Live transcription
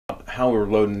how we're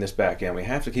loading this back in, we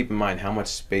have to keep in mind how much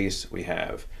space we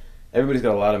have. Everybody's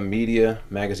got a lot of media,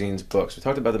 magazines, books. We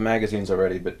talked about the magazines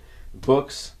already, but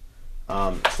books,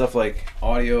 stuff like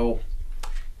audio.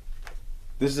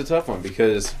 This is a tough one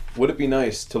because would it be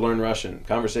nice to learn Russian,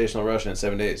 conversational Russian in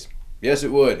 7 days? Yes,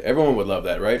 it would. Everyone would love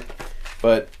that, right?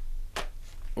 But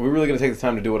we're really going to take the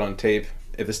time to do it on tape.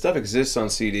 If the stuff exists on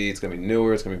CD, it's going to be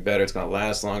newer, it's going to be better, it's going to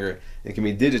last longer. It can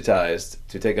be digitized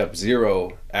to take up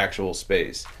zero actual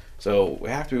space. So we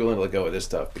have to be willing to let go of this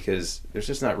stuff because there's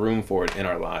just not room for it in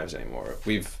our lives anymore.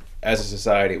 As a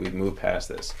society, we've moved past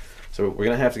this. So we're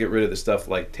going to have to get rid of the stuff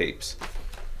like tapes.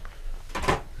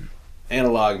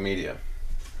 Analog media.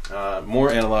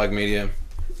 More analog media.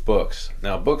 Books.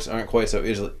 Now, books aren't quite so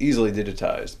easily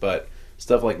digitized, but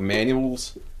stuff like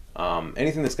manuals,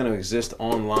 anything that's going to exist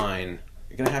online,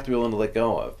 you're going to have to be willing to let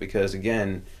go of because,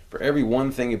 again, for every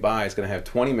one thing you buy, it's going to have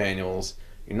 20 manuals.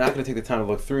 You're not going to take the time to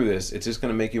look through this. It's just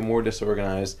going to make you more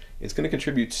disorganized. It's going to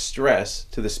contribute stress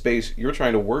to the space you're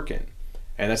trying to work in,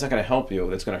 and that's not going to help you.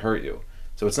 That's going to hurt you.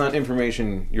 So it's not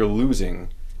information you're losing.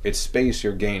 It's space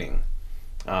you're gaining.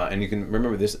 And you can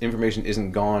remember this information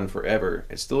isn't gone forever.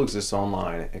 It still exists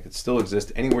online. It could still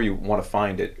exist anywhere you want to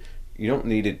find it. You don't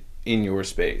need it in your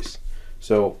space.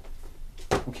 So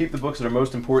we'll keep the books that are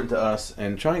most important to us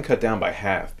and try and cut down by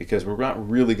half because we're not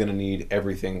really going to need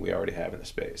everything we already have in the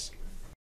space.